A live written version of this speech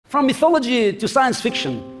From mythology to science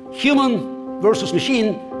fiction, human versus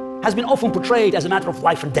machine has been often portrayed as a matter of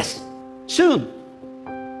life and death. Soon,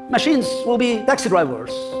 machines will be taxi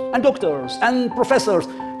drivers and doctors and professors,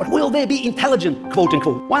 but will they be intelligent, quote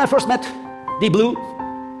unquote? When I first met Deep Blue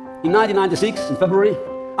in 1996, in February,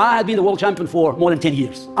 I had been the world champion for more than 10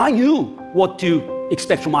 years. I knew what to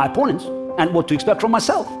expect from my opponents and what to expect from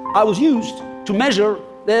myself. I was used to measure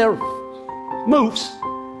their moves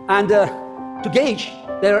and to gauge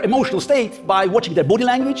their emotional state by watching their body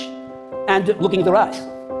language and looking at their eyes.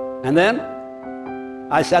 And then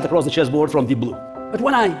I sat across the chessboard from Deep Blue. But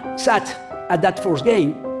when I sat at that first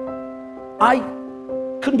game, I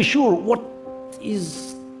couldn't be sure what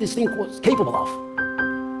this thing was capable of.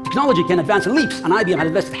 Technology can advance in leaps, and IBM had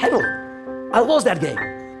invested heavily. I lost that game.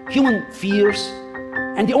 Human fears,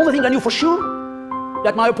 and the only thing I knew for sure,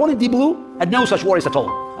 that my opponent Deep Blue had no such worries at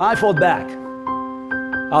all. I fought back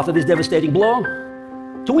after this devastating blow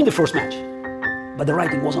to win the first match, but the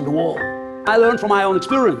writing was on the wall. I learned from my own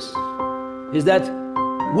experience is that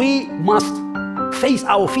we must face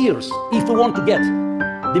our fears if we want to get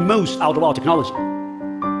the most out of our technology.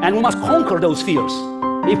 And we must conquer those fears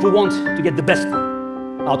if we want to get the best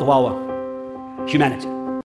out of our humanity.